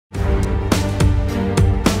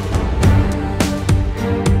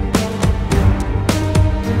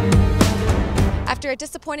After a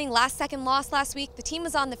disappointing last-second loss last week, the team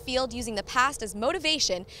was on the field using the past as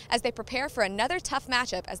motivation as they prepare for another tough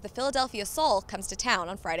matchup as the Philadelphia Soul comes to town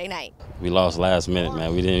on Friday night. We lost last minute,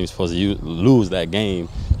 man. We didn't even supposed to lose that game,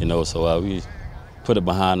 so we put it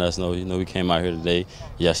behind us. We came out here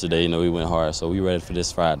yesterday, we went hard, so we ready for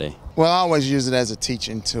this Friday. Well, I always use it as a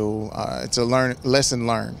teaching tool. It's a lesson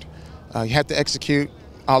learned. You have to execute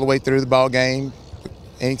all the way through the ball game.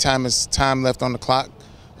 Anytime there's time left on the clock,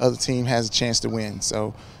 other team has a chance to win.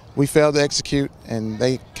 So we failed to execute, and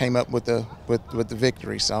they came up with the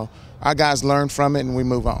victory. So our guys learned from it, and we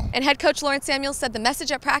move on. And head coach Lawrence Samuels said the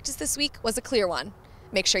message at practice this week was a clear one.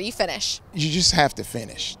 Make sure you finish. You just have to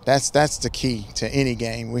finish. That's the key to any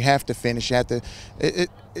game. We have to finish. You have to.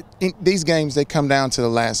 In these games, they come down to the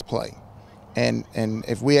last play, and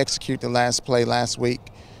if we execute the last play last week,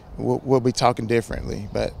 we'll be talking differently.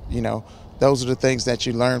 But those are the things that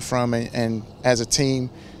you learn from, and as a team,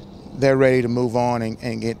 they're ready to move on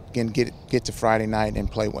and get to Friday night and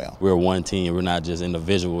play well. We're one team. We're not just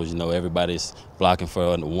individuals. Everybody's blocking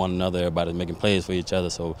for one another. Everybody's making plays for each other.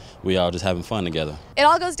 So we all just having fun together. It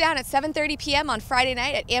all goes down at 7:30 p.m. on Friday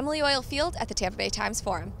night at Amalie Oil Field at the Tampa Bay Times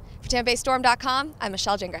Forum. For TampaBayStorm.com, I'm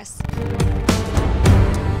Michelle Gingras.